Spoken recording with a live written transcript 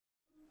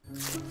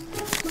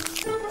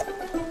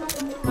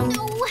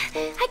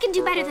I can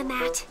do better than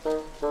that.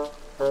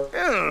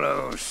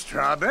 Hello,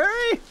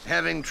 Strawberry.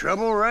 Having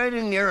trouble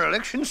writing your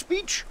election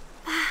speech?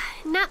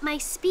 Not my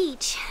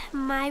speech,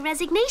 my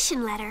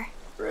resignation letter.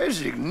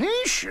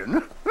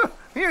 Resignation?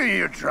 Here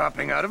you're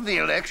dropping out of the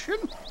election?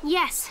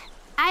 Yes,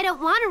 I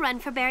don't want to run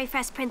for Berry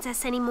Fest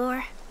Princess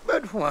anymore.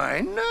 But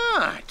why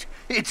not?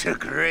 It's a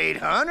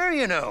great honor,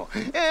 you know,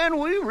 and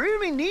we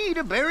really need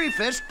a Berry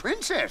Fest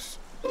Princess.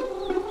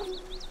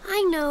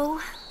 I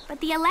know, but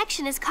the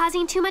election is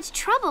causing too much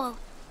trouble.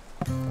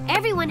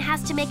 Everyone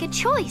has to make a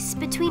choice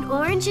between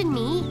Orange and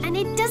me, and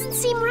it doesn't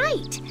seem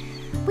right.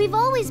 We've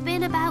always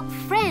been about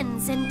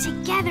friends and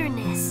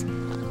togetherness.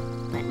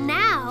 But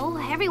now,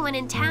 everyone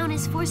in town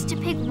is forced to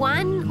pick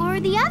one or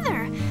the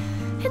other.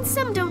 And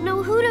some don't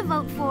know who to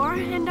vote for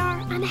and are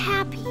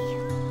unhappy.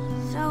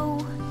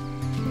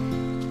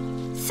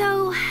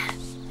 So,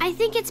 I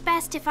think it's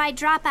best if I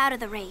drop out of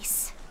the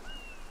race.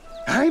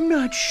 I'm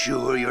not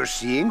sure you're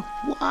seeing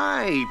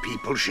why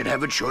people should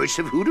have a choice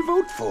of who to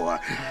vote for.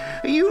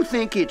 You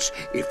think it's,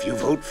 if you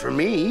vote for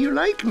me, you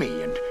like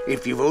me, and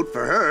if you vote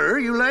for her,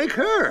 you like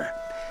her.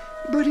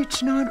 But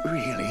it's not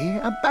really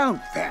about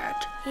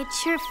that. It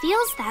sure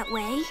feels that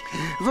way.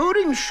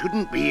 Voting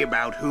shouldn't be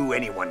about who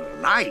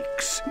anyone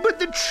likes, but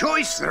the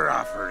choice they're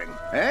offering.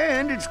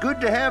 And it's good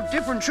to have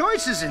different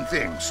choices in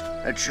things.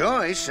 A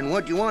choice in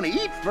what you want to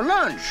eat for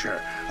lunch, or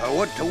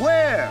what to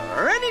wear,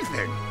 or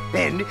anything.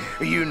 And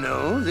you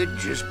know that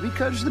just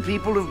because the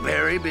people of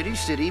Berry Bitty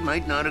City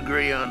might not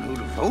agree on who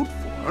to vote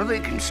for, they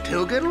can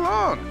still get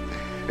along.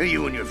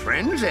 You and your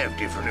friends have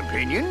different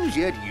opinions,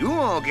 yet you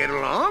all get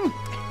along.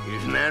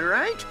 Isn't that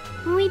right?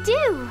 We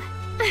do.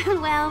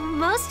 Well,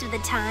 most of the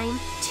time.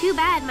 Too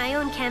bad my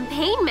own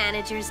campaign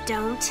managers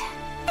don't.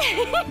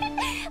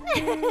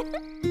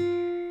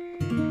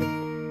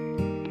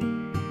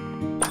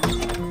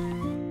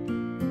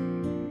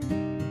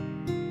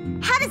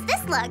 How does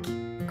this look?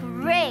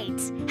 Great.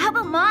 How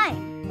about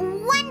mine?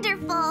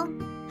 Wonderful.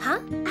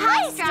 Huh?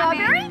 Hi,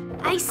 Strawberry.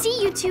 I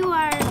see you two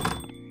are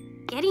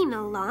getting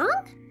along?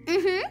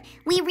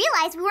 We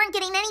realized we weren't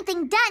getting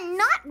anything done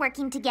not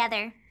working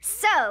together.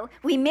 So,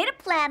 we made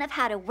a plan of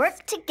how to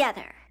work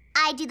together.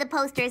 I do the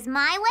posters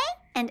my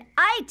way, And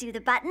I do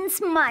the buttons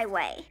my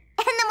way.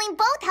 and then we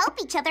both help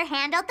each other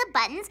hand out the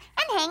buttons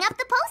and hang up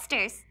the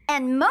posters.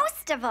 And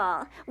most of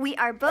all, we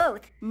are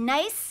both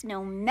nice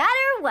no matter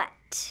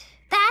what.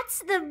 That's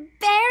the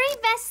very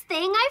best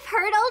thing I've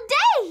heard all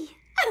day.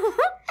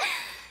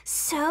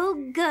 So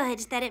good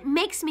that it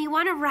makes me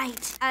want to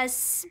write a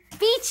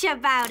speech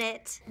about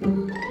it.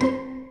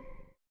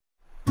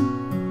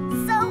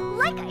 So,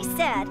 like I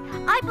said,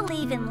 I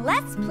believe in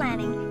less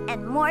planning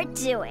and more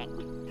doing.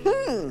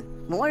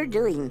 More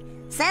doing.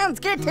 Sounds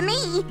good to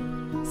me.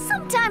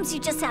 Sometimes you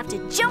just have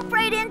to jump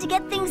right in to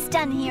get things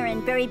done here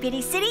in Berry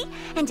Bitty City.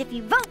 And if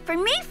you vote for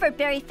me for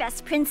Berry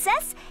Fest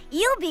Princess,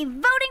 you'll be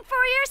voting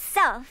for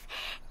yourself.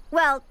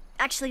 Well,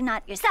 actually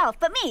not yourself,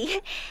 but me.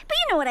 But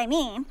you know what I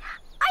mean.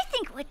 I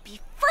think it would be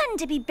fun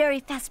to be Berry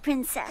Fest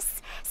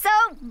Princess. So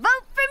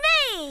vote for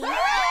me!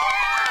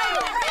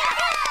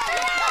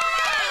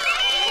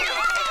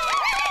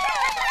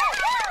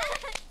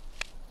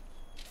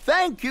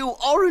 Thank you,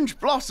 Orange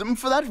Blossom,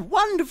 for that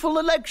wonderful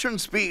election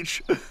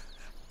speech.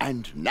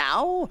 And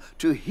now,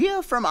 to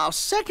hear from our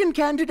second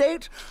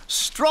candidate,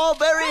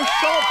 Strawberry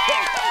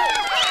Shortcake.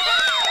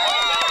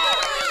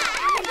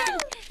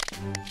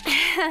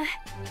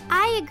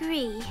 I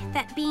agree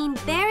that being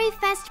Berry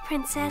Fest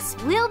Princess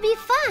will be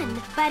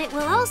fun, but it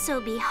will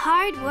also be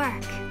hard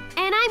work.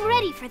 And I'm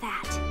ready for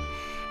that.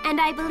 And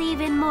I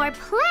believe in more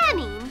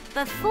planning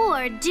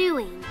before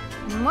doing.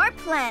 More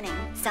planning.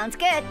 Sounds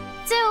good.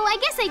 So I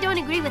guess I don't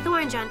agree with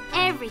Orange on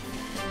everything.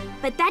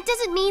 But that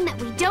doesn't mean that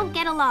we don't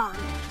get along.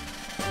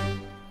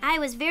 I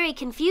was very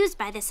confused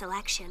by this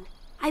election.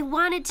 I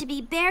wanted to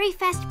be Berry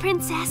Fest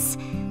Princess,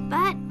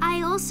 but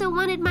I also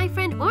wanted my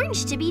friend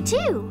Orange to be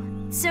too.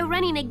 So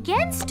running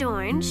against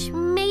Orange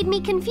made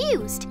me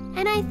confused.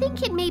 And I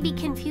think it may be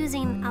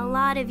confusing a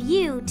lot of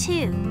you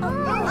too.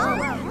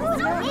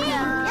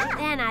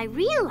 Then I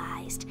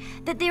realized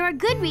that there are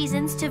good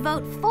reasons to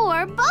vote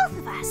for both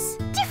of us.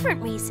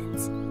 Different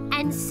reasons.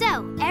 And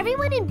so,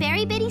 everyone in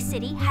Berry Bitty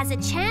City has a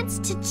chance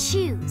to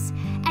choose.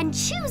 And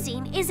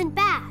choosing isn't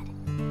bad.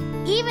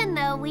 Even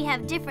though we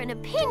have different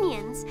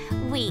opinions,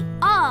 we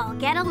all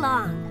get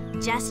along.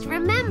 Just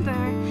remember,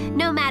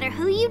 no matter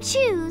who you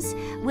choose,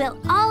 we'll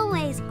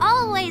always,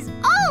 always,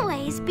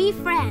 always be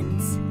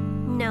friends.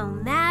 No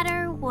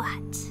matter what.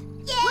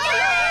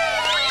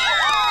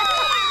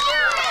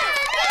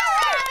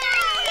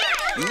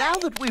 Now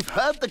that we've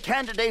heard the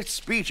candidates'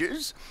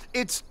 speeches,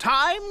 it's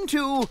time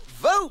to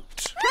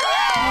vote.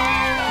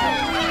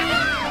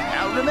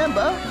 Now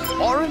remember,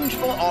 orange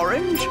for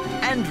orange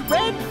and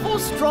red for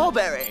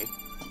strawberry.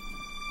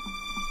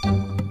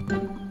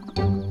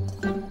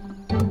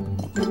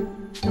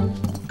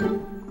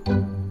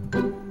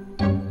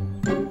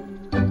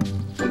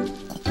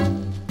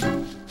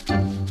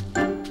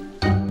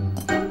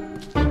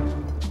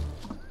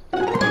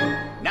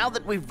 Now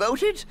that we've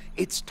voted,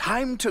 it's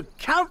time to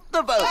count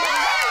the votes.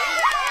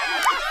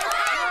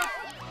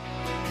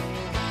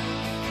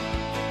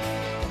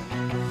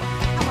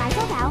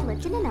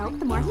 in an oak,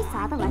 the more he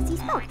saw, the less he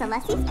spoke. The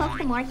less he spoke,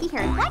 the more he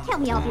heard. Why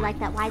can't we all be like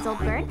that wise old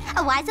bird?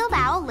 A wise old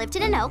owl lived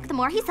in an oak. The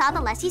more he saw, the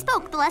less he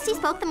spoke. The less he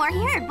spoke, the more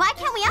he heard. Why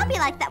can't we all be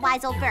like that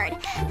wise old bird?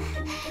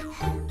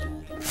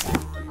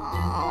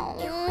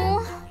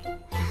 Oh,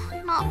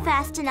 not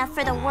fast enough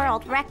for the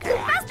world record.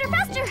 Faster,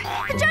 faster!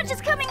 The judge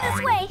is coming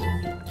this way.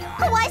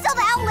 A wise old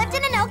owl lived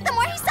in an oak. The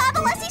more he saw,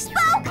 the less he spoke.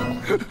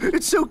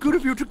 It's so good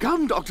of you to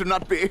come, Dr.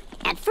 Nutby.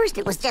 At first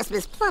it was just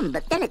Miss Plum,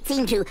 but then it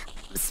seemed to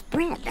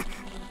spread.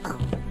 Oh,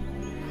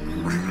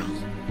 my.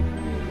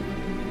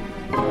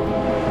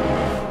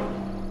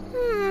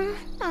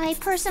 I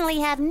personally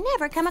have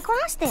never come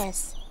across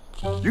this.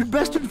 You'd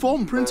best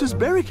inform Princess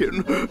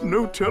Berrykin.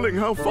 No telling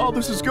how far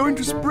this is going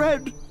to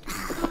spread.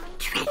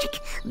 Tragic.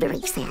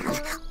 Very sad.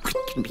 What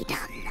can be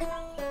done?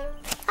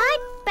 I'd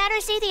better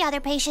see the other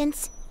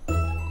patients.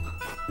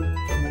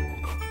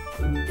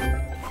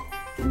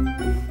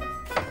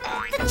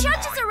 The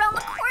judge is around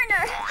the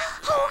corner.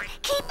 Oh,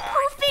 keep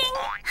moving.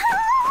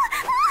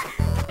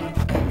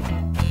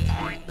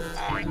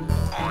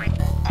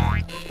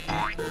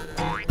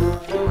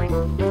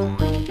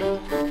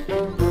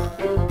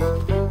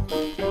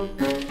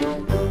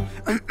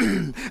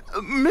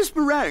 Miss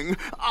Meringue,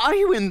 are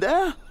you in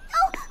there?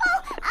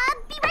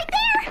 Be right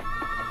there.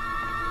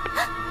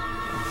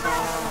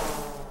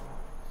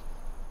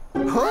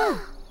 Huh?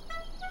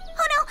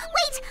 Oh no,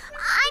 wait!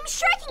 I'm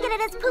sure I can get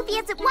it as poofy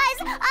as it was.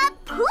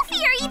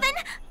 Poofier even.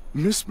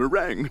 Miss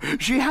Meringue,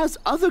 she has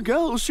other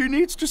girls she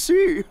needs to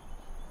see.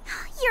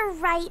 You're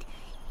right.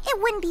 It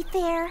wouldn't be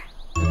fair.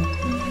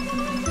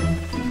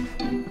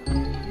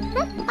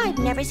 I've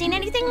never seen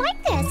anything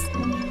like this.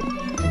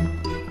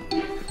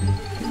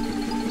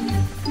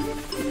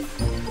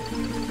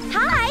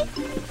 Hi.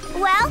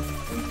 Well,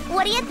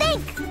 what do you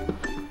think?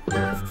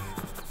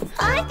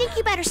 I think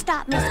you better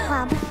stop, Miss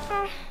Plum.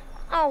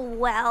 Oh,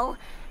 well.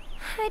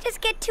 I just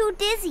get too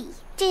dizzy.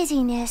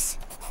 Dizziness.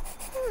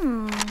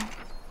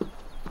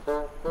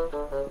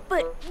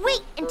 But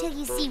wait until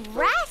you see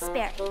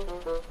Raspberry.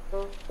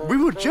 We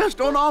were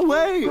just on our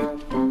way.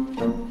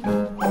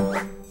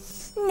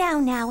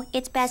 Now,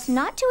 it's best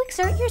not to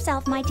exert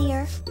yourself, my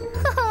dear.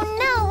 Oh,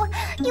 no.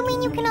 You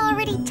mean you can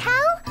already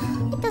tell?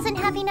 It doesn't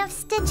have enough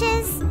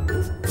stitches.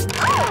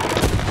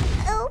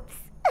 Oh!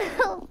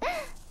 Oops.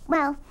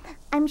 Well,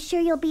 I'm sure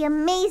you'll be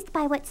amazed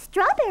by what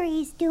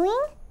Strawberry's doing.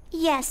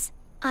 Yes,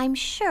 I'm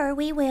sure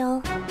we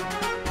will.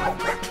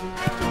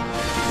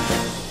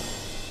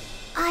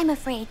 I'm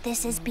afraid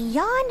this is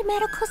beyond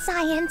medical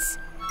science.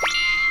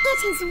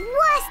 It is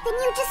worse than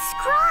you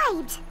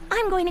described.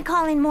 I'm going to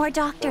call in more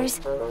doctors.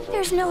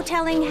 There's no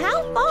telling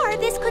how far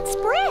this could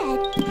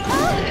spread.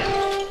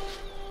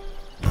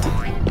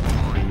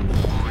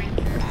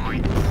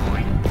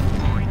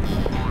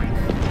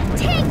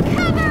 Take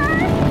cover!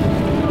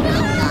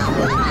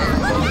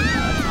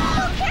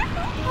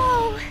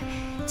 Oh,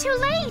 too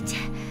late.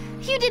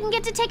 You didn't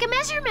get to take a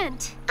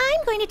measurement.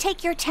 I'm going to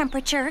take your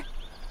temperature.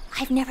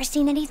 I've never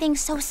seen anything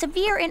so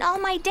severe in all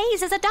my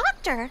days as a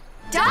doctor.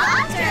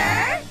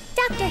 Doctor?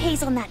 Dr.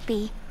 Hazelnut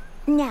Bee.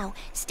 Now,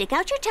 stick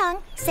out your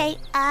tongue, say,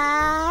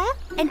 ah,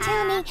 and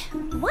tell me,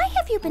 why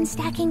have you been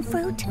stacking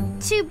fruit?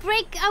 To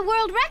break a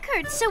world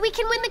record so we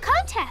can win the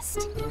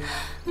contest.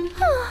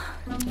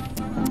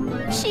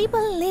 She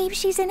believes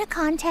she's in a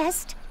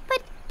contest.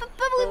 But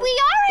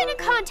we are in a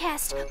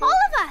contest, all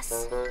of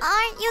us.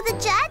 Aren't you the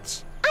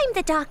judge? I'm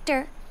the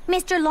doctor.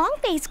 Mr.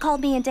 Longface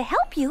called me in to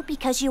help you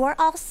because you are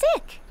all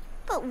sick.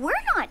 But we're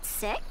not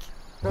sick.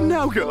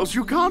 Now, girls,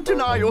 you can't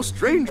deny your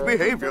strange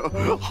behavior.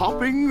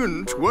 Hopping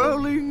and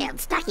twirling. And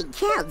stacking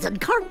cans and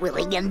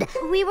cartwheeling and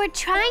We were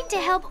trying to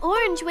help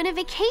Orange win a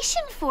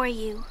vacation for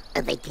you.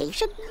 a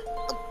vacation?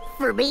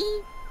 For me?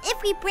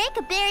 If we break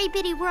a Berry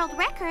Bitty world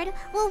record,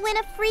 we'll win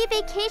a free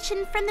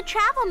vacation from the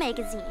travel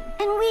magazine.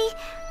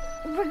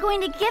 And we're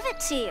going to give it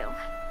to you.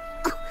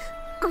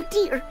 Oh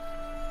dear.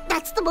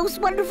 That's the most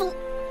wonderful...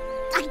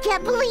 I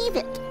can't believe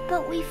it.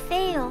 But we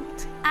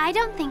failed. I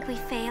don't think we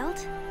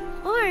failed.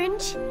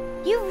 Orange,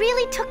 you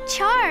really took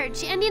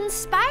charge and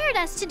inspired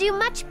us to do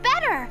much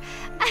better.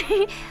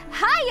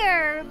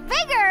 Higher,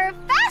 bigger,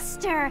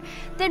 faster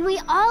than we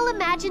all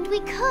imagined we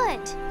could.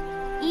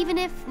 Even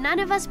if none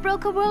of us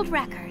broke a world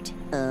record.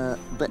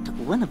 But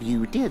one of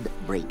you did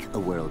break a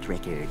world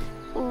record.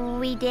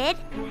 We did?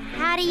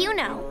 How do you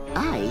know?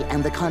 I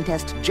am the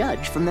contest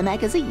judge from the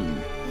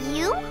magazine.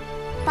 You?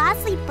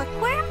 Bosley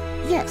Bookworm?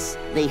 Yes,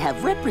 they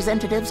have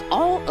representatives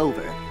all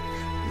over.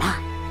 My,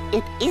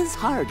 it is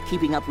hard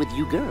keeping up with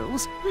you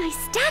girls. My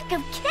stack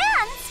of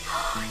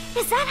cans?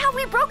 Is that how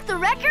we broke the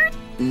record?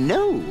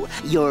 No,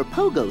 your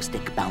pogo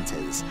stick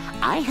bounces.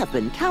 I have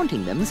been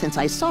counting them since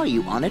I saw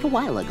you on it a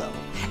while ago.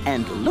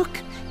 And look,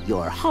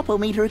 your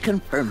hopometer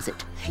confirms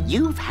it.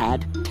 You've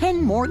had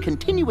 10 more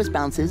continuous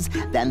bounces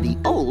than the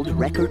old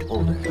record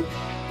holder.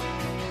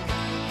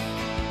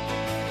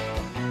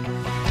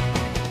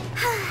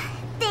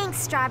 Thanks,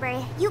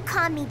 Strawberry. You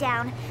calmed me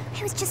down.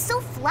 I was just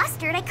so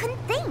flustered I couldn't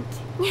think.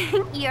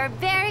 You're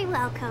very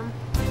welcome.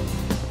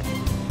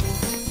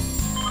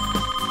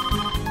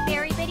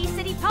 Berry Bitty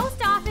City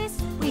Post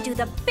Office. We do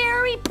do the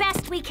very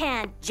best we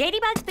can. JD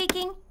Bug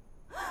speaking.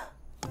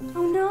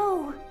 Oh,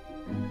 no.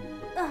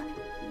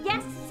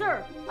 Yes,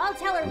 sir. I'll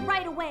tell her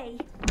right away.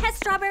 Has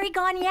Strawberry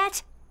gone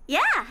yet?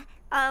 Yeah.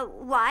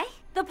 Why?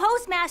 The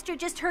postmaster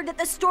just heard that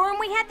the storm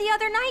we had the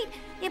other night,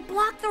 it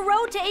blocked the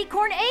road to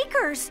Acorn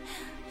Acres.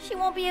 She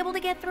won't be able to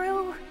get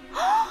through.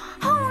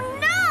 Oh,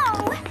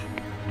 no!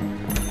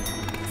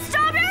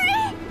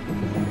 Strawberry!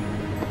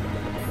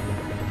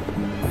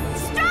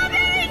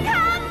 Strawberry,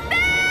 come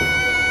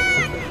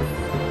back!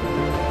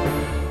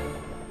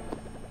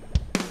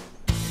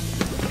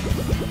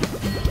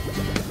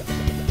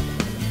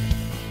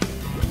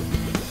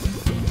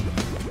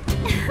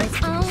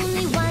 There's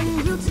only one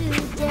rule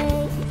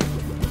today.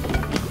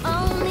 The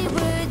only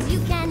words you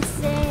can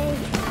say.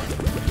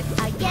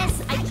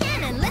 Yes, I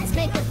can, and let's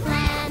make a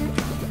plan.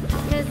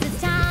 'Cause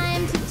it's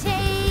time to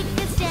take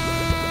a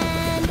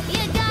stand.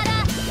 You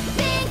gotta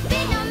think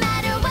big no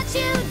matter what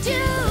you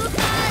do.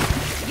 'Cause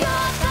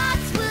your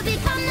thoughts will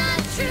become the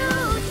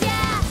truth,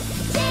 yeah.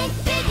 Think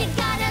big, you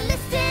gotta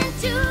listen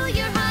to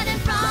your heart,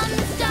 and from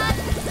the start,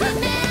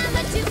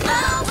 remember to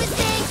always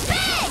think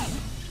big.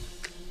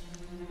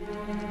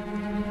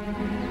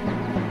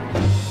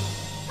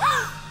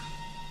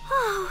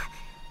 Oh,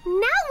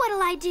 now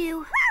what'll I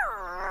do?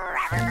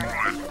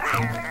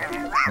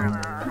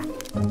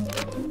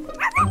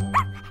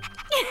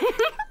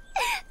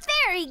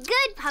 Very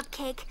good,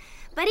 Pupcake.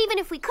 But even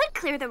if we could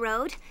clear the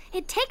road,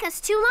 it'd take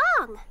us too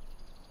long.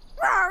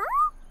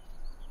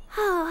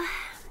 Oh,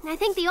 I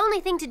think the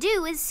only thing to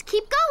do is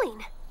keep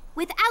going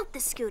without the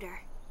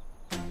scooter.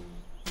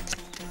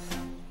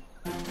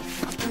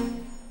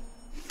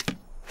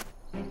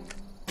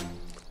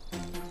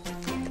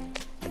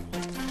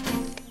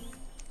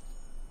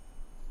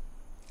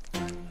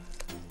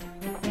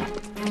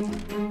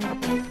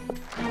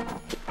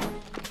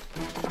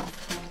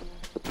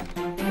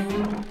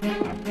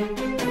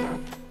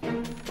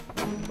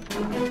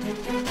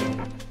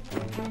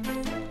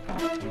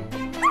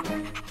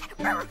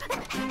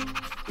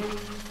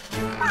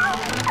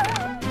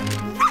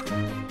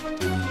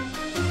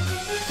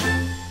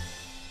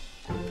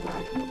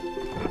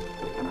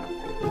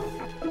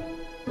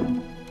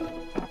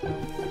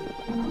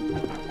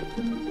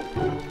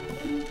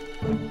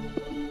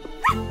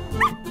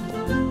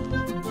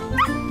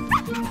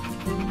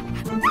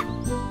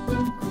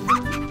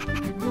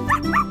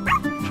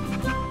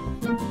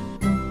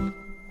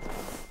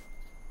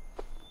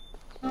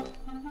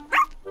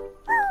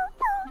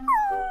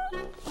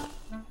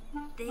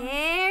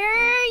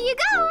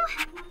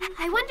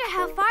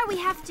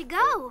 To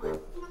go.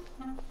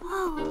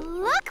 Oh,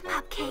 look,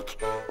 Pupcake.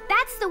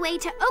 That's the way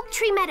to Oak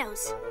Tree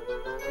Meadows.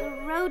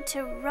 The road to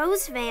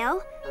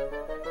Rosevale,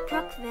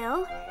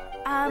 Brookville,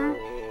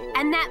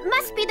 and that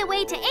must be the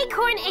way to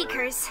Acorn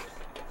Acres.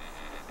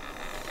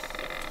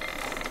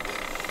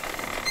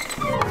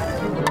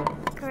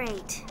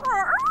 Great.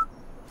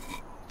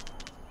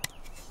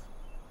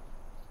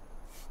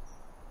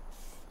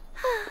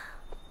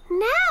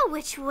 Now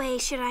which way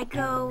should I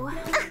go?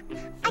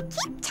 I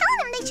keep telling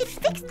them they should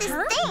fix this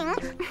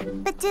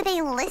thing. But do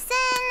they listen?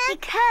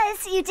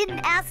 Because you didn't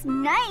ask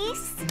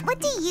nice. What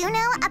do you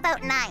know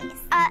about nice?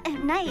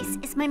 Nice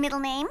is my middle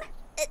name.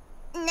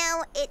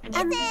 No, it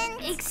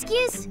isn't.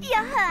 Excuse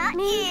Yeah,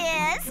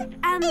 yes.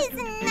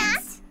 Isn't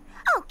that?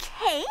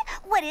 Okay,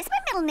 what is my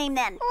middle name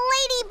then?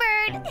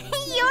 Ladybird.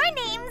 Your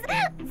name's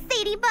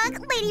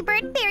Sadybug,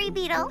 Ladybird, Berry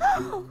Beetle.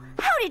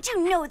 How did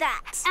you know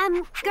that?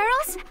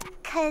 Girls?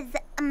 'Cause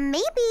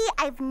maybe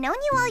I've known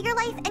you all your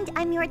life and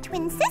I'm your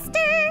twin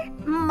sister.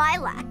 My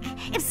luck.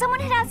 If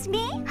someone had asked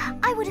me,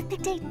 I would have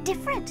picked a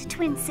different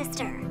twin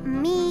sister.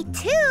 Me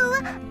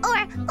too.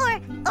 Or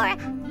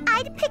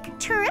I'd pick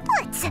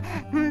triplets.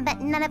 But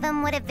none of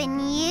them would have been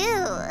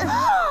you.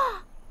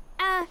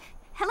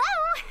 Hello?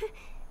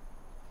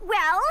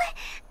 Well,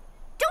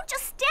 don't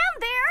just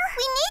stand there.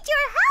 We need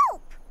your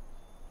help.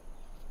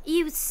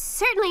 You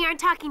certainly aren't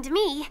talking to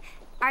me,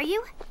 are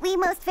you? We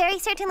most very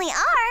certainly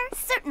are.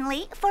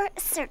 Certainly for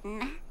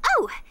certain.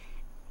 Oh,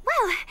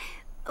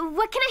 well,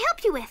 what can I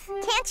help you with?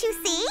 Can't you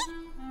see?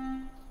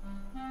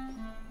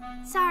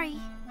 Sorry,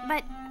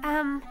 but,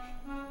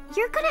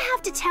 you're gonna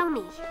have to tell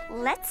me.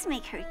 Let's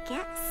make her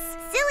guess.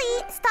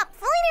 Silly, stop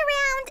fooling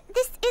around.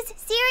 This is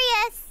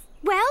serious.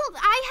 Well,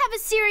 I have a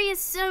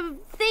serious,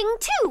 thing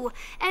too,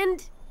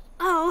 and,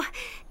 oh,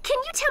 can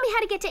you tell me how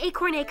to get to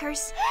Acorn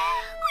Acres?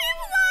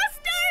 We've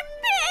lost our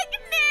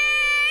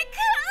picnic!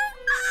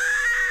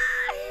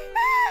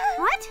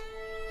 What?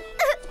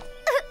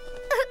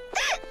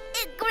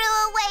 It grew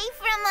away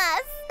from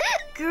us.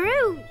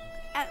 Grew,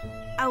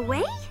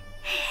 away?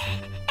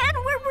 And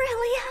we're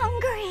really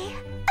hungry.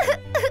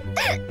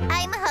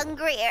 I'm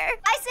hungrier.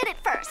 I said it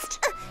first.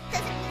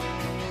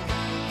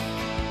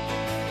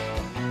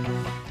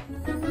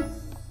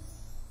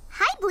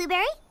 Hi,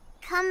 Blueberry.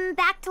 Come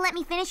back to let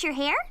me finish your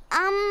hair?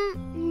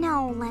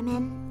 No,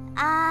 Lemon.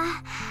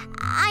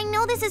 I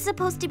know this is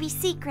supposed to be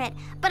secret,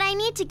 but I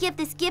need to give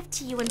this gift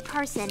to you in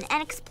person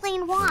and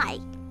explain why.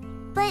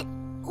 But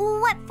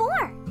what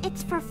for?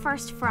 It's for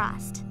First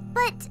Frost.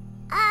 But,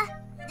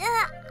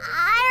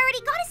 I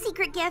already got a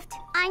secret gift.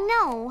 I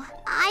know.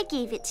 I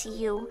gave it to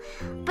you.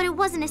 But it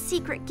wasn't a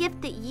secret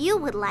gift that you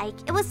would like.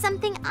 It was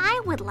something I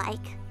would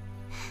like.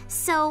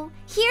 So,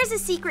 here's a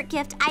secret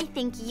gift I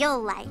think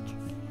you'll like.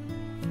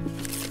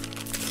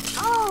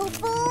 Oh,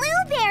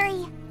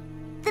 Blueberry!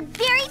 The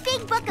Very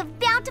Big Book of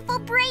Bountiful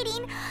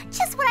Braiding.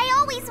 Just what I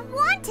always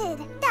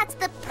wanted. That's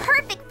the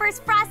perfect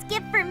first frost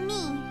gift for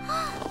me.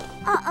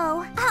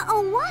 Uh-oh.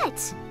 Uh-oh,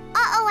 what?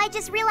 Uh-oh, I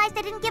just realized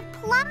I didn't give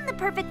Plum the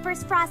perfect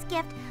first frost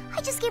gift.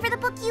 I just gave her the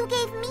book you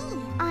gave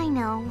me. I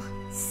know.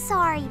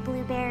 Sorry,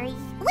 Blueberry.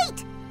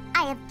 Wait!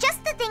 I have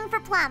just the thing for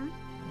Plum.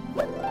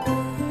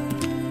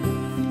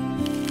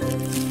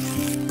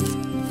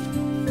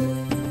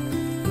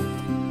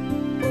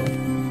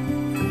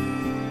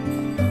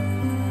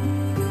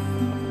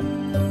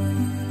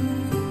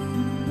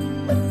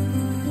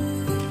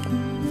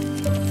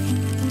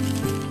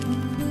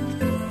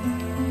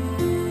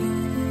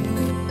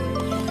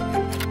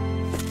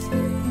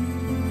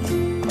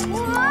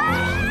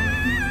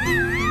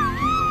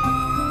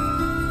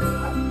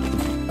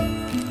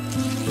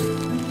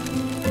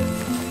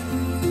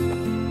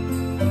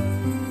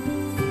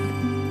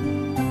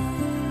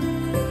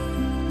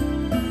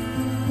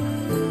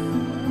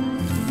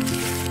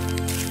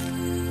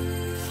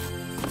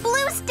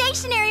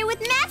 Stationery with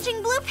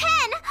matching blue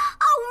pen.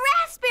 Oh,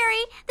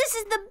 Raspberry, this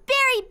is the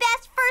very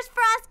best first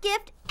frost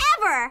gift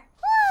ever.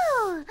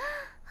 Woo!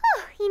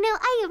 Oh, you know,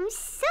 I am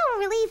so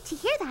relieved to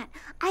hear that.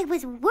 I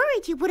was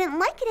worried you wouldn't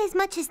like it as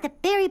much as the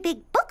Very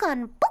Big Book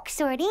on book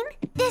sorting.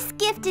 This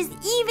gift is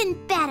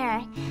even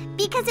better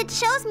because it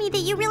shows me that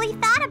you really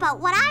thought about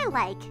what I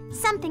like,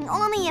 something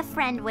only a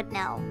friend would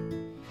know.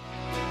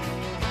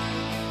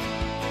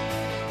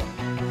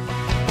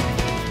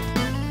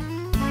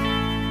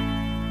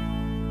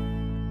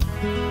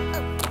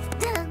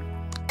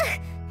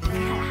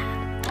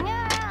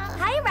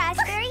 Hi,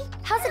 Raspberry.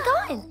 How's it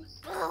going?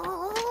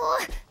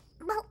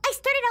 Well, I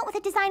started out with a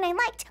design I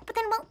liked, but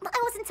then, well, I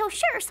wasn't so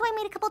sure, so I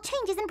made a couple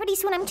changes, and pretty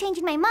soon I'm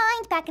changing my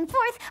mind back and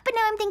forth, but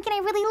now I'm thinking I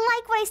really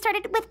like what I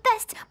started with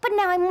best, but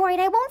now I'm worried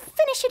I won't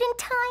finish it in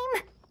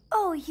time.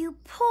 Oh, you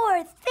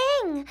poor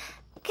thing.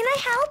 Can I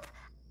help?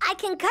 I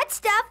can cut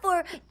stuff,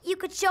 or you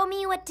could show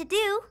me what to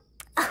do.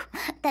 Oh,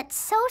 that's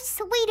so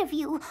sweet of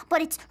you,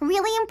 but it's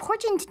really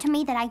important to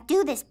me that I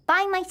do this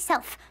by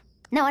myself.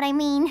 Know what I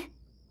mean?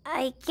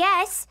 I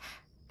guess.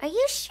 Are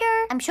you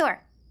sure? I'm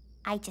sure.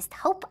 I just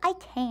hope I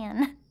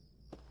can.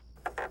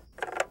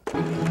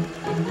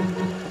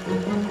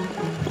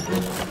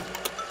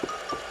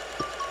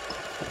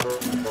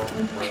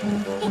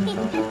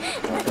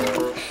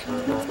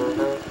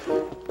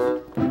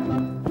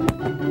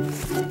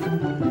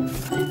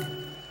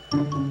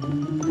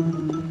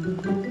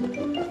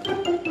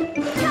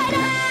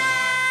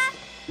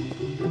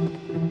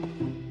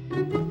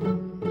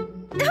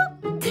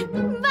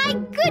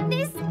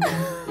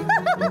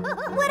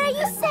 What are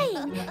you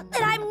saying?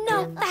 That I'm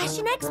no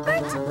fashion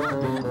expert?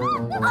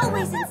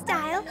 Always in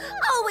style,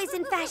 always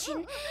in fashion,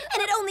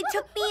 and it only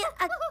took me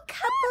a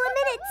couple of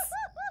minutes.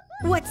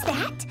 What's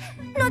that?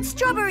 Not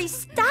strawberry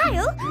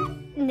style?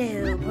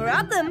 No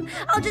problem.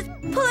 I'll just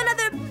pull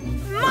another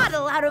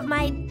model out of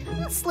my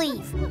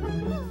sleeve.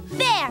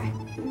 There!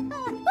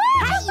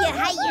 Hiya,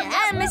 hiya!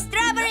 I'm a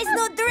strawberry's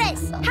new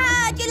dress.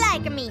 How'd you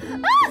like me?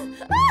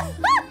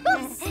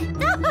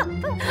 Stop!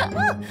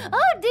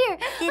 Oh, dear.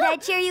 Did I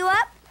cheer you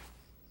up?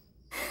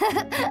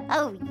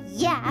 Oh,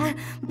 yeah.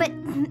 But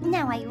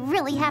now I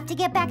really have to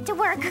get back to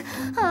work.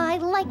 Oh, I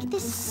like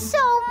this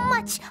so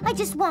much. I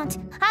just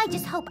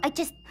hope,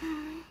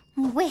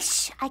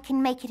 wish I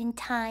can make it in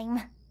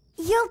time.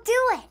 You'll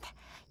do it.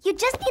 You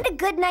just need a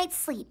good night's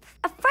sleep,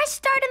 a fresh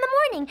start in the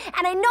morning,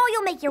 and I know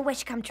you'll make your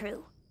wish come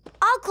true.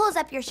 I'll close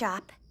up your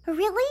shop.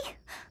 Really?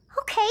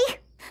 Okay.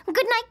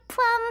 Good night,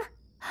 Plum.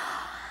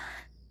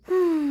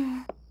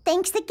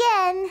 Thanks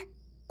again.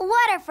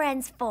 What are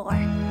friends for?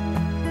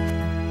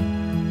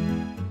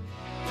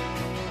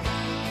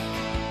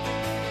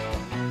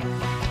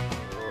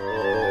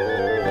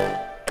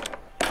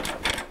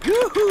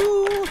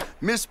 Yoo-hoo!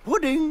 Miss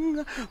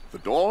Pudding, the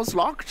door's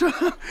locked.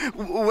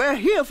 We're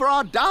here for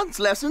our dance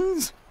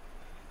lessons.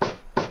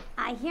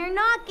 I hear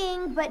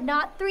knocking, but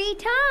not 3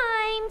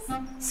 times.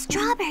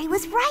 Strawberry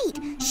was right.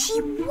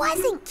 She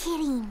wasn't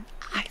kidding.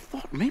 I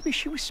thought maybe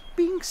she was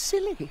being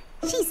silly.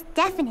 She's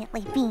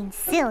definitely being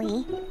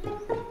silly.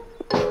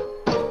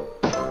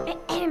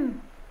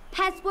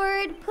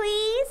 Password,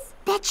 please?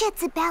 Betcha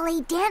it's a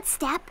ballet dance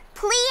step.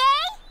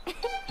 Plie?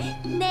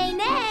 Nay,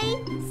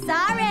 nay.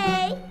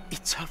 Sorry.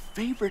 It's her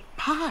favorite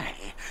pie.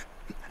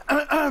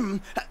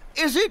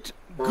 Is it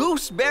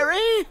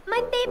gooseberry?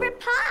 My favorite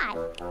pie.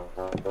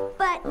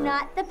 But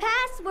not the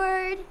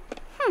password.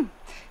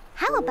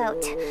 How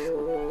about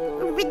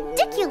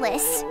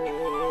ridiculous?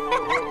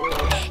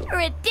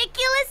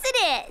 Ridiculous it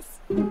is.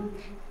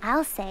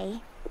 I'll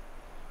say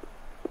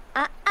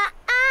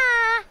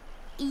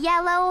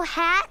yellow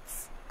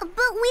hats. But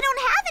we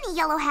don't have any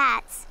yellow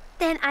hats.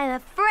 Then I'm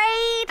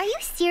afraid... Are you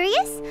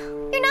serious?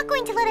 You're not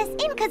going to let us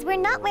in because we're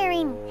not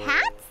wearing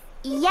hats?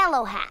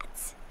 Yellow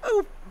hats.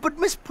 Oh, But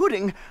Miss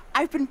Pudding,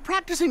 I've been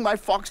practicing my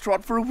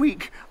foxtrot for a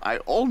week. I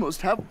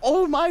almost have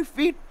all my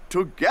feet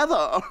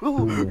together.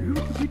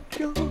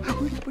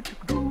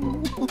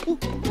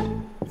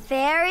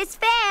 Fair is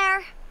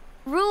fair.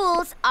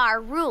 Rules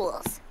are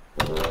rules.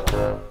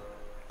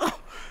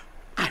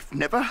 I've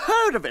never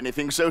heard of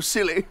anything so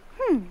silly.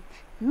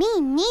 Me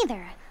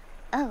neither.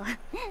 Oh,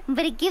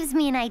 but it gives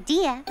me an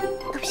idea.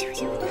 Oh,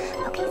 shoot.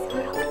 Okay, so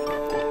we're all gonna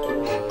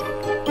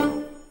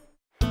go.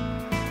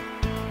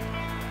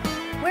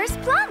 Where's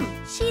Plum?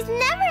 She's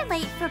never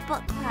late for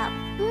book club.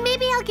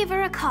 Maybe I'll give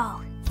her a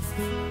call.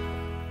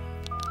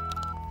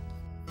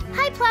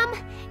 Hi, Plum.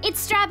 It's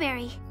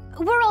Strawberry.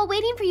 We're all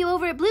waiting for you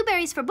over at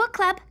Blueberries for book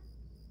club.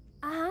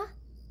 Uh-huh.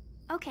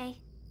 Okay.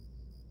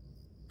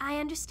 I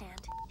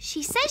understand.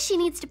 She says she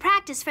needs to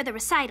practice for the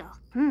recital.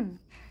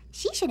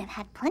 She should have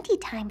had plenty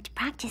time to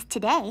practice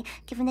today,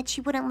 given that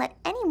she wouldn't let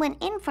anyone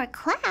in for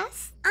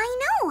class. I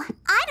know.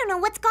 I don't know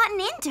what's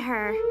gotten into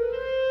her.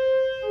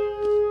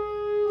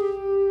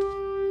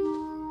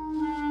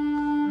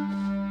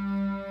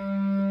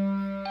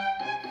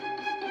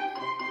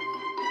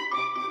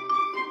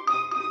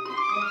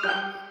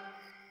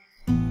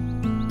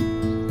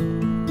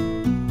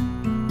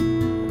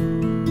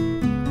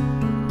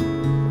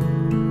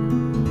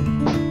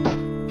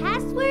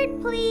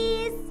 Password,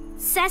 please.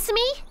 Sesame?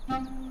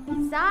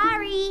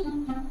 Sorry.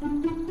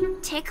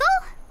 Tickle?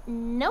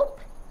 Nope.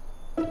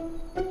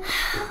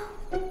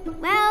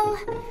 Well,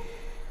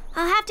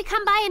 I'll have to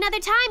come by another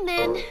time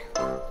then.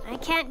 I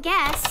can't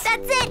guess.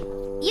 That's it.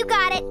 You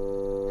got it.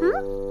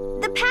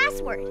 The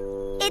password.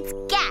 It's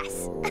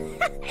guess.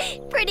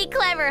 Pretty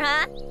clever,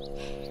 huh?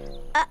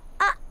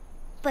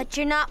 But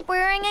you're not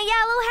wearing a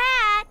yellow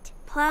hat.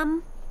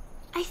 Plum,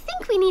 I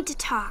think we need to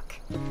talk.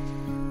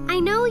 I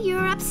know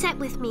you're upset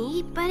with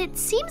me, but it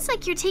seems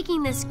like you're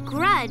taking this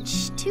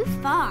grudge too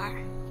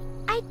far.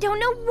 I don't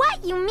know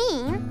what you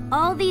mean.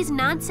 All these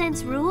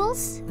nonsense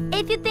rules?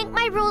 If you think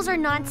my rules are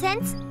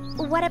nonsense,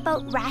 what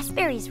about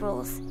Raspberry's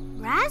rules?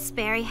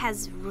 Raspberry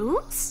has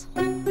rules?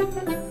 Come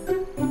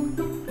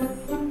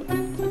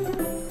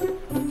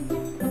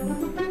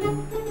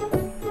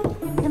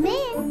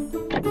in.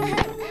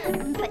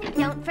 But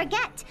don't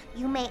forget,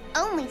 you may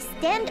only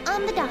stand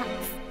on the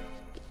dots.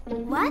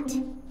 What?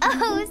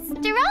 Oh,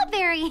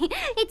 Strawberry,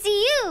 it's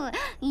you.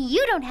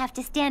 You don't have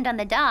to stand on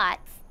the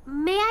dots.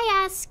 May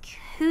I ask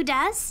who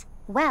does?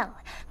 Well,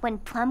 when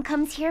Plum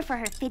comes here for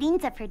her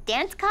fittings of her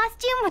dance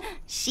costume,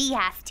 she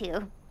has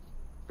to.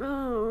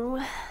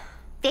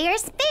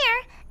 Fair's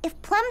fair. If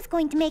Plum's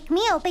going to make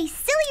me obey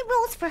silly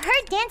rules for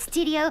her dance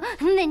studio,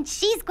 then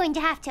she's going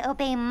to have to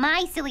obey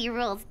my silly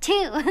rules,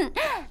 too.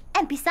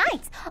 And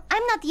besides,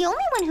 I'm not the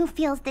only one who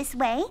feels this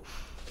way.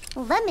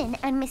 Lemon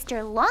and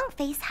Mr.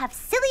 Longface have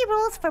silly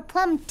rules for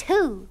Plum,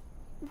 too.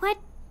 What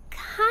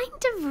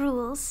kind of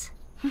rules?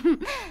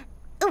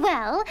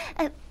 Well,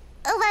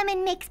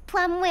 Lemon makes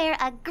Plum wear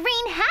a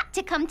green hat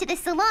to come to the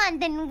salon,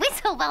 then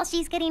whistle while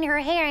she's getting her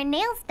hair and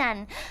nails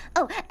done.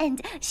 Oh,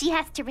 and she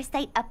has to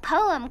recite a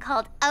poem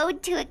called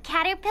Ode to a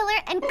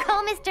Caterpillar and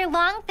call Mr.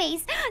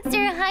 Longface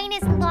Sir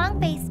Highness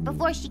Longface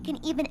before she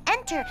can even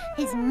enter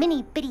his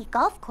mini-bitty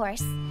golf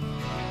course.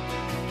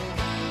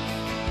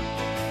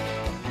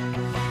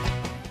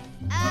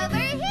 Over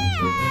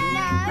here!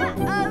 No,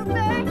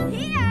 over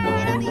here!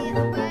 It'll be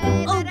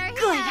way Oh, better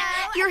good. here.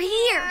 You're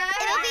here.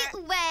 It'll be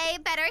way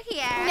better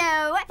here.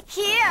 No,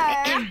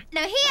 here.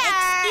 No, here.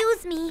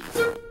 Excuse me.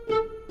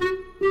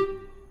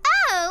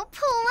 Oh,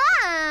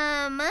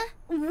 Plum.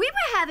 We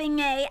were having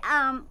a,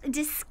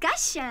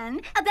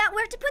 discussion about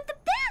where to put the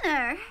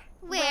banner.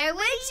 Where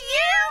would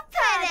you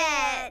put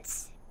it?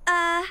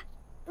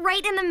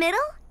 Right in the middle?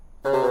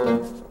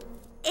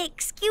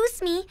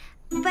 Excuse me,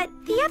 but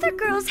the other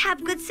girls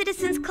have Good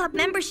Citizens Club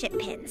membership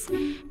pins.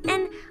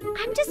 And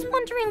I'm just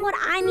wondering what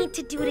I need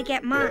to do to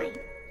get mine.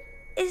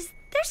 Is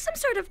there some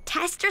sort of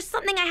test or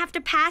something I have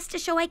to pass to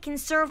show I can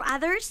serve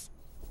others?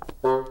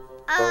 Plum,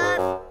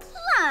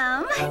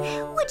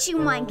 would you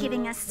mind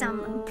giving us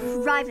some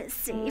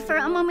privacy for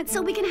a moment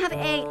so we can have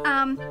a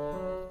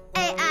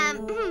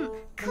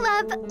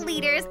Club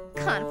Leaders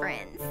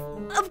Conference.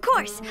 Of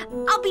course.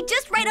 I'll be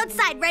just right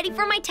outside, ready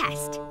for my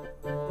test.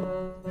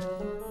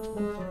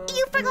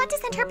 You forgot to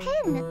send her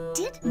pin.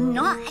 Did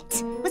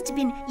not. Must have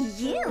been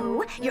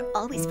you. You're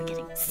always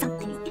forgetting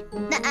something.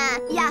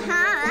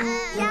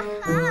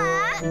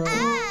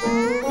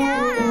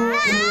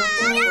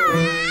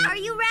 Are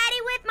you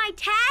ready with my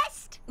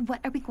test? What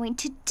are we going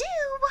to do?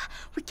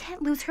 We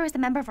can't lose her as a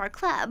member of our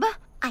club.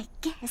 I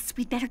guess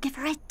we'd better give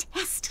her a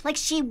test like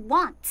she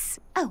wants.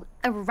 Oh,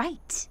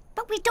 right.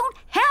 But we don't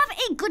have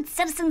a Good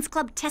Citizens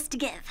Club test to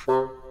give.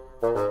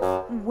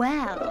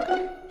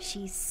 Well,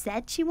 she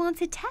said she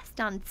wants a test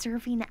on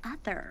serving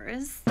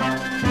others. Oh,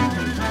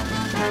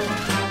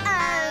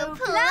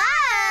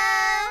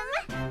 Plum.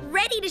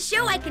 Ready to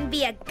show I can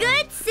be a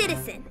good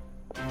citizen.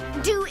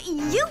 Do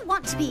you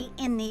want to be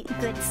in the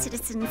Good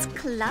Citizens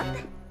Club?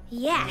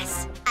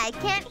 Yes. I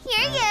can't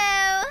hear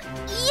you.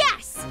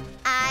 Yes.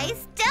 I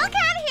still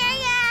can't hear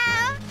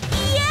you.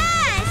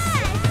 Yes!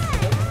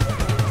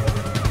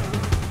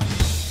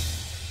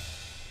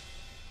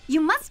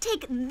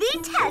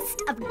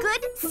 test of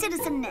good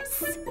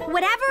citizenness.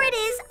 Whatever it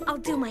is, I'll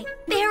do my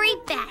very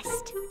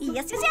best.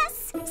 Yes.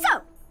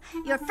 So,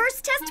 your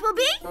first test will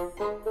be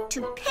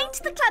to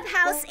paint the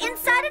clubhouse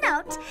inside and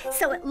out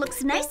so it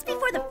looks nice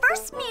before the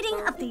first meeting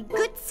of the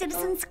Good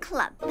Citizens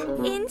Club.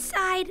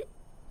 Inside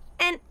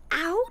and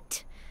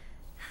out?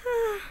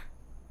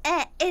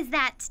 Is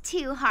that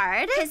too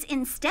hard? Because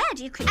instead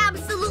you could...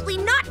 Absolutely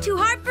not too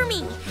hard for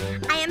me.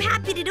 I am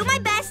happy to do my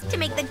best to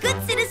make the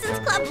Good Citizens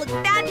Club look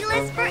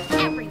fabulous for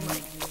everyone.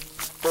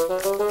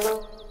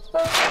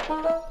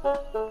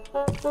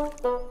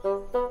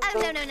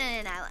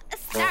 No.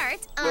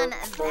 Start on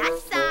that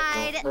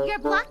side. You're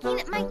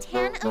blocking my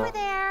tan over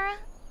there.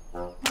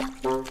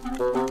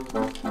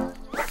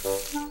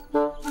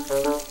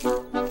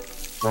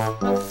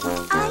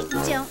 I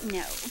don't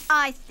know.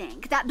 I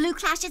think that blue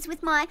clashes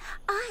with my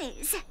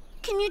eyes.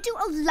 Can you do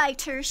a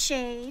lighter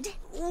shade?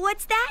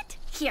 What's that?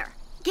 Here,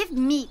 give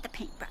me the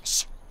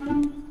paintbrush.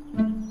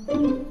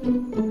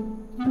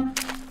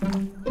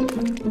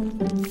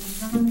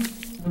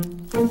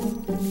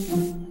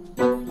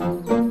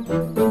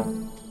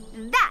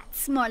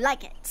 That's more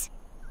like it.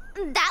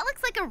 That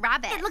looks like a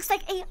rabbit. It looks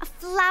like a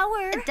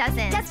flower. It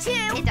doesn't. Does too.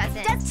 It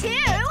doesn't. Does too.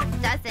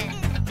 It doesn't.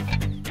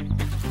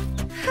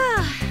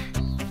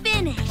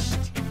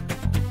 Finished.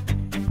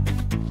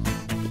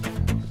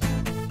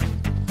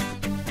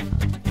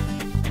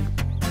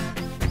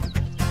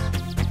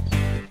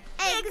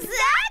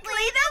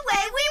 Exactly the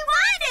way we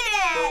wanted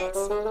it!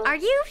 Are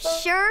you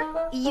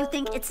sure? You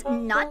think it's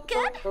not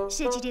good?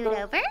 Should you do it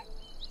over?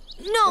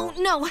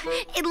 No.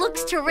 It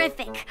looks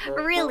terrific.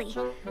 Really.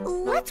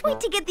 Let's wait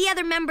to get the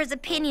other members'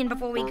 opinion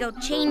before we go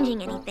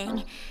changing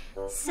anything.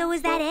 So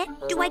is that it?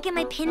 Do I get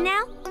my pin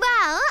now?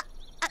 Well,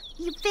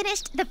 you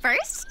finished the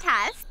first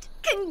test.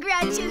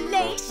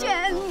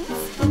 Congratulations!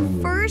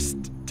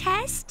 First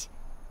test?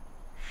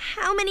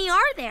 How many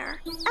are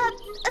there? 3.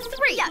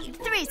 Yeah,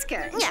 3's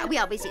good. Yeah, we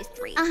always use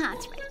 3.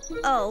 That's right.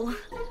 Oh.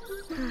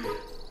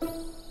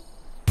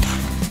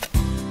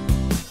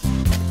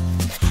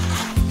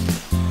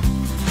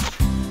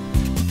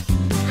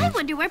 I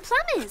wonder where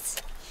Plum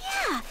is.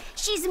 Yeah,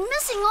 she's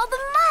missing all the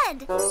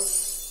mud.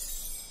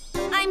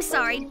 I'm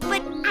sorry,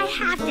 but I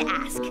have to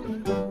ask.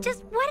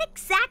 Just what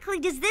exactly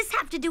does this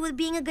have to do with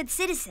being a good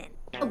citizen?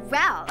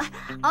 Well,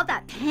 all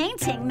that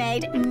painting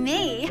made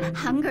me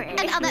hungry.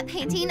 And all that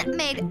painting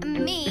made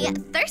me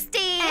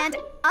thirsty. And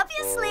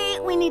obviously,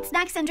 we need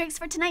snacks and drinks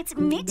for tonight's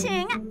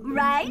meeting,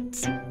 right?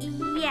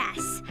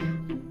 Yes.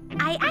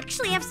 I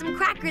actually have some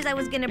crackers I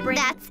was gonna bring.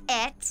 That's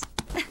it.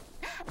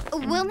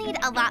 We'll need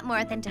a lot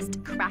more than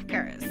just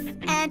crackers.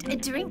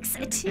 And drinks,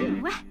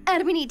 too.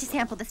 And we need to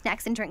sample the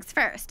snacks and drinks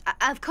first,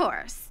 of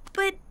course.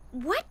 But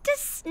what does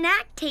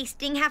snack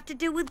tasting have to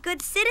do with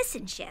good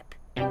citizenship?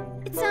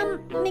 It's,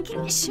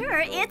 making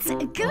sure it's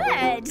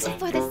good.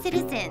 For the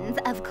citizens,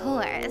 of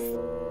course.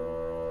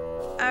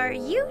 Are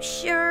you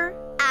sure?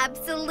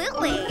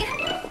 Absolutely.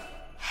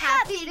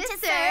 Happy to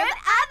serve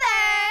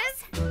others!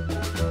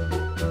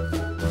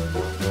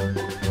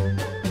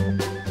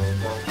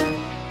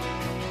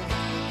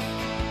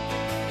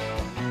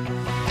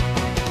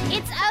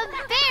 It's a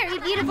very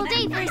beautiful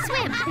day for a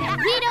swim.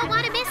 We don't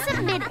want to miss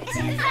a minute.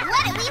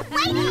 What are we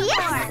waiting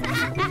for?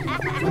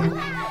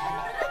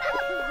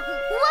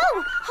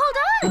 Whoa! Hold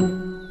on!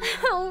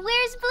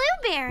 Where's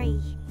Blueberry?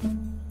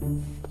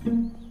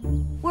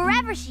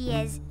 Wherever she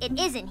is, it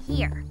isn't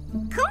here.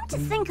 Come to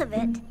think of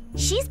it,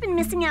 she's been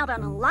missing out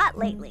on a lot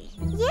lately.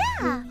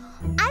 Yeah,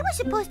 I was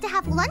supposed to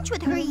have lunch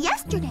with her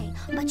yesterday,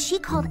 but she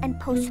called and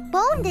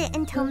postponed it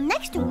until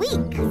next week.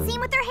 Same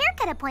with her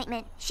haircut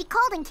appointment. She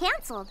called and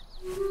canceled.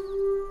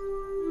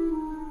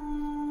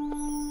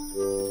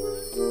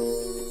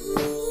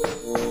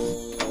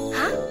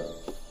 Huh?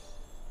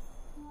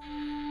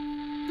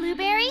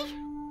 Blueberry?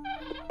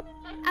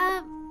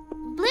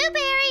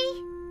 Blueberry!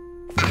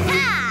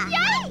 Aha!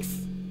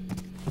 Yikes!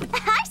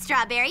 Hi,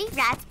 Strawberry,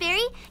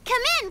 Raspberry.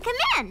 Come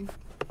in.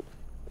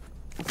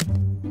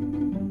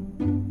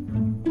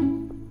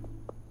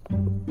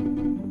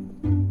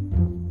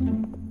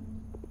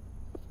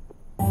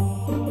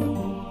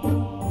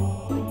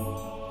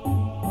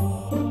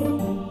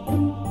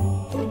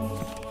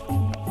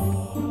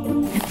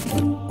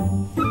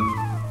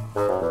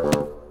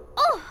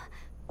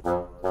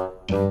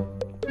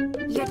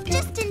 You're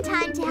just in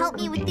time to help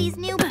me with these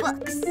new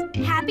books.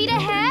 Happy to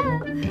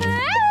help.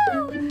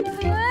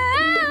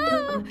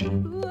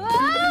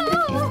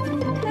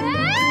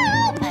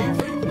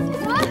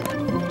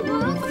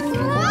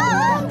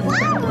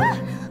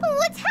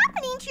 What's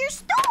happening to your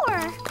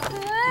store?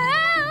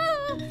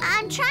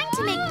 I'm trying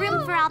to make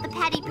room for all the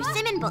Patty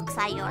Persimmon books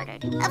I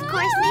ordered. Of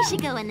course, they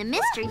should go in the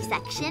mystery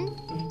section.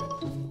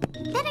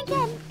 Then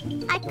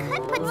again, I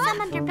could put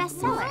some under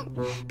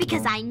bestseller,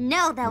 because I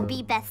know they'll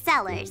be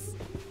bestsellers.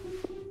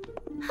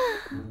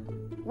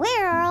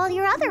 Where are all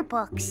your other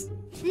books?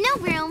 No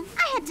room.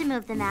 I had to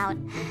move them out.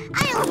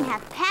 I only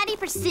have Patty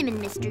Persimmon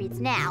mysteries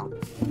now.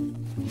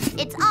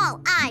 It's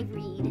all I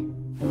read.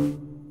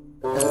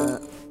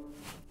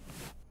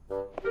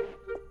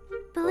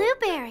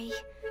 Blueberry,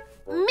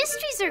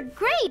 mysteries are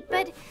great, but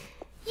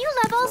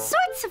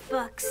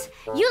books.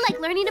 You like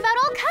learning about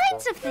all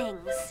kinds of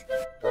things.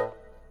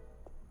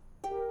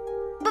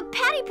 But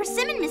Patty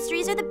Persimmon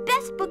mysteries are the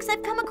best books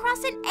I've come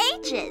across in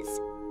ages.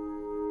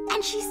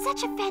 And she's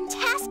such a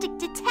fantastic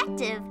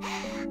detective.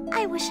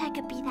 I wish I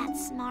could be that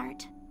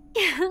smart.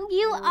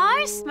 You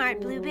are smart,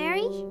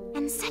 Blueberry.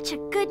 And such a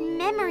good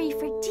memory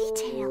for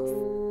details.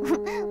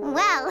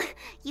 Well,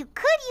 you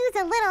could use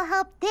a little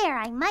help there,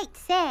 I might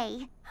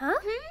say. Huh?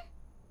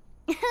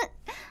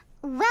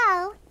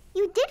 Well,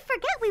 you did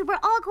forget we were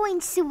all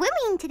going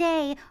swimming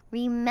today,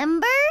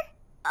 remember?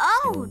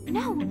 Oh,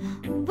 no.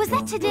 Was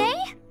that today?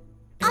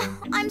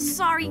 Oh, I'm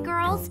sorry,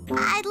 girls.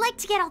 I'd like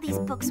to get all these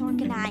books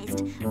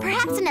organized.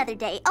 Perhaps another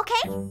day,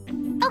 okay?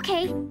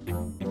 Okay.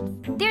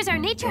 There's our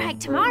nature hike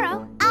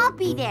tomorrow. I'll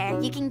be there.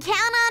 You can count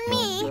on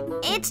me.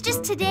 It's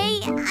just today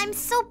I'm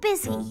so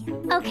busy.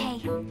 Okay.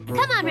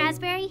 Come on,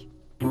 Raspberry.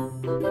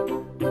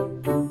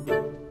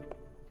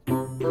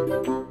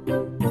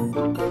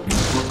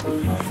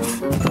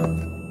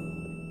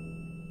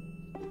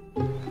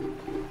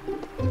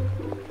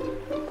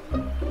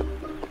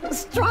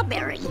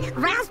 Strawberry,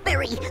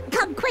 raspberry,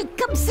 come quick,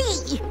 come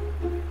see.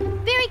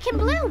 Berry can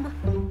bloom.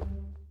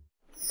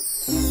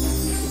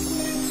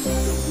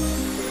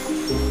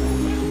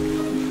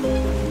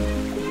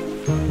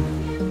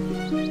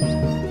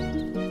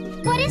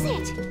 What is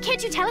it?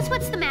 Can't you tell us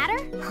what's the matter?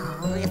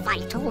 Oh, if I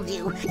told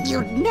you,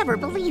 you'd never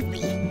believe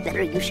me.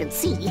 Better you should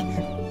see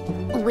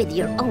with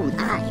your own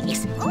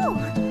eyes. Oh,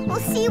 we'll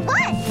see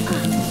what?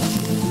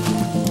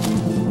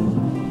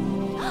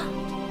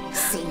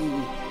 See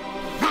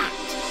that?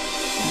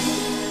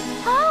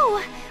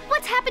 Oh,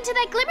 what's happened to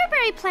that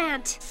glimmerberry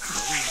plant?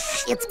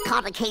 It's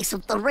caught a case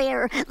of the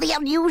rare, the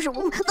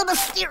unusual, the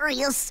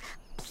mysterious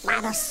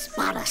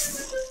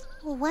platyspottus.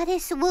 What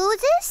is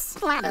woozes?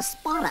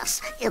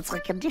 Platyspottus. It's a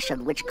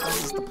condition which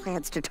causes the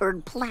plants to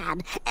turn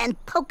plaid and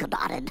polka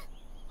dotted.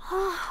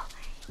 Oh,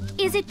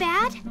 is it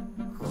bad?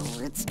 Oh,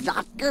 it's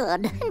not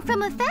good. And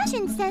from a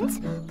fashion sense,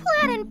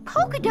 plaid and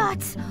polka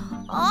dots.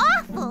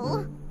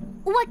 Awful.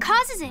 What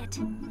causes it?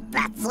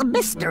 That's a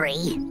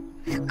mystery.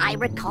 I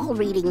recall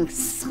reading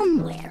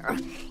somewhere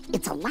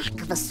it's a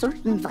lack of a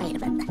certain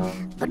vitamin,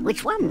 but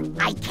which one,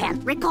 I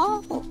can't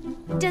recall.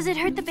 Does it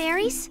hurt the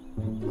berries?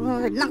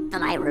 Not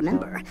that I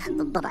remember,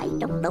 but I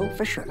don't know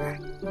for sure.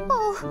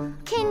 Oh,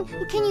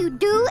 can you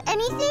do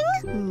anything?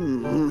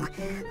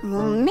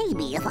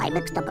 Maybe if I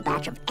mixed up a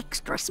batch of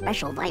extra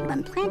special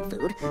vitamin plant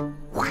food.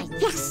 Why,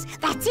 yes,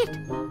 that's it.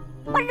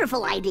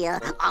 Wonderful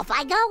idea. Off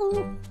I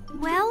go.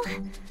 Well,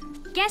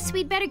 guess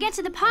we'd better get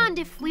to the pond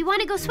if we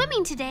want to go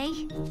swimming today.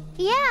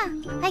 Yeah,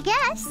 I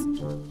guess.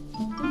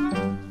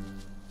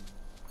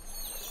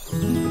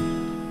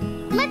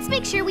 Let's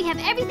make sure we have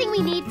everything we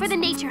need for the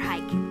nature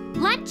hike.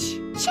 Lunch?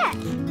 Check.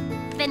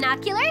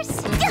 Binoculars?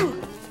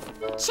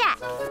 Check.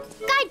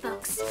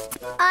 Guidebooks?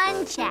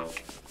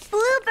 Uncheck.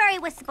 Blueberry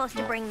was supposed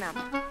to bring them.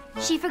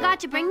 She forgot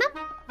to bring them?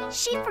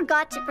 She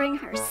forgot to bring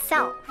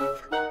herself.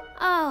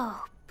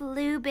 Oh,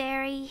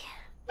 Blueberry.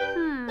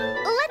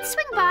 Let's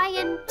swing by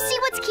and see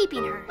what's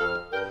keeping her.